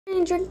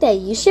vegetarian drink that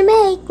you should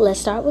make. Let's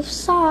start with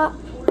salt.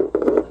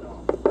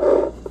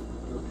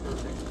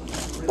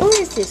 What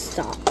is this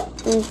salt?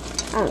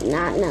 I do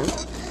not know.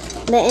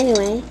 But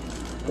anyway,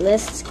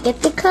 let's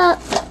get the cup.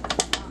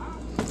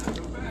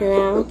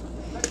 Now,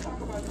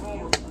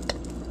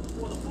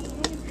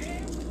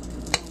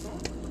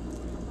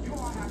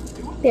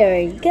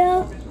 there we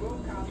go.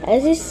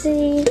 As you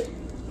see,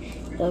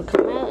 it'll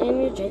come out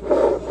in your drink.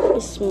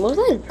 It smells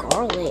like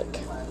garlic.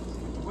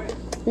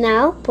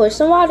 Now, pour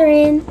some water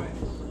in.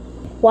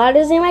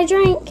 Water's in my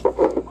drink.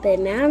 But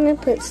now I'm going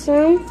to put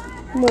some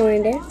more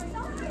in there.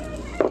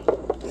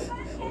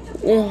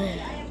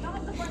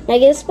 Now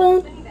get a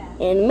spoon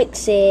and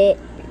mix it.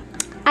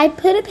 I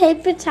put a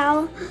paper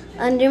towel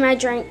under my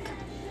drink.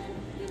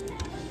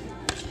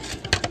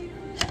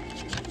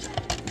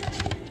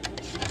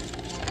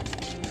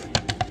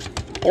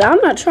 And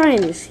I'm not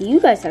trying this. You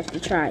guys have to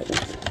try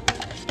it.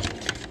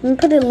 I'm going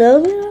to put a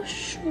little bit of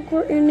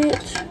sugar in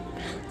it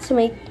to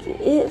make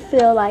it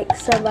feel like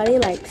somebody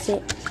likes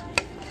it.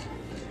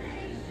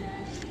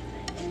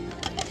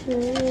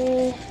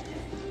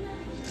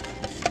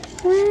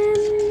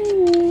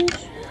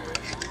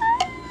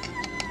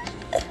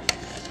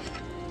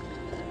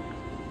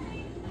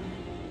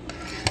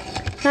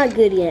 Not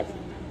good yet.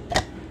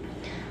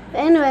 But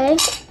anyway,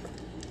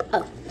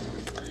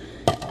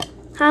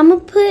 I'm gonna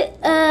put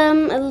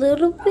a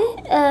little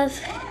bit of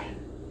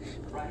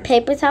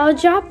paper towel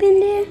drop in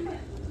there.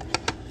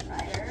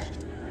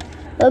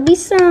 There'll be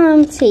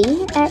some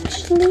tea,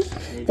 actually,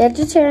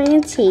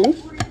 vegetarian tea.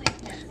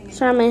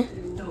 So I'm gonna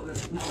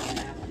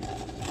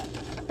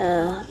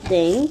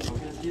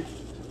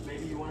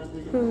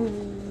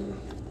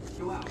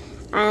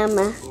I'm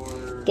gonna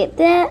get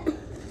that.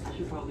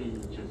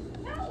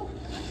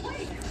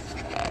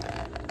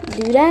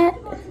 Do that,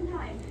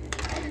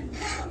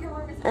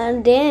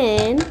 and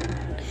then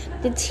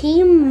the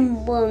tea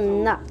will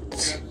not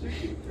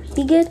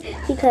be good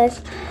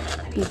because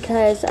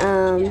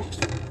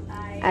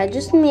I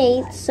just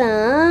made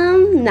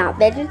some not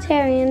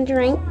vegetarian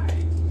drink.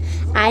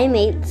 I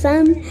made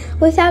some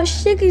without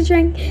sugar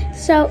drink.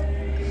 So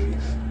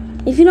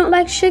if you don't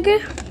like sugar,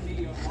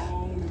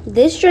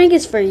 this drink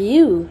is for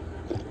you.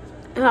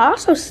 And I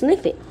also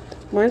sniff it,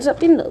 burns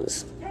up your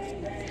nose.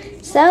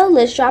 So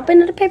let's drop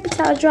into the paper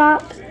towel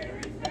drop.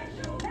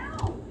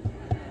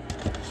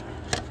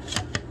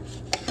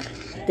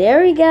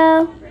 There we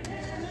go.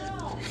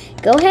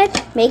 Go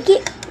ahead, make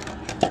it.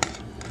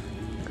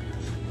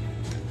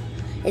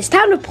 It's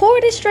time to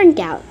pour this drink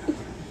out.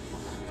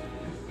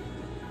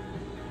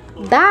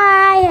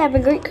 Bye. Have a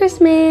great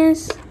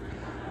Christmas.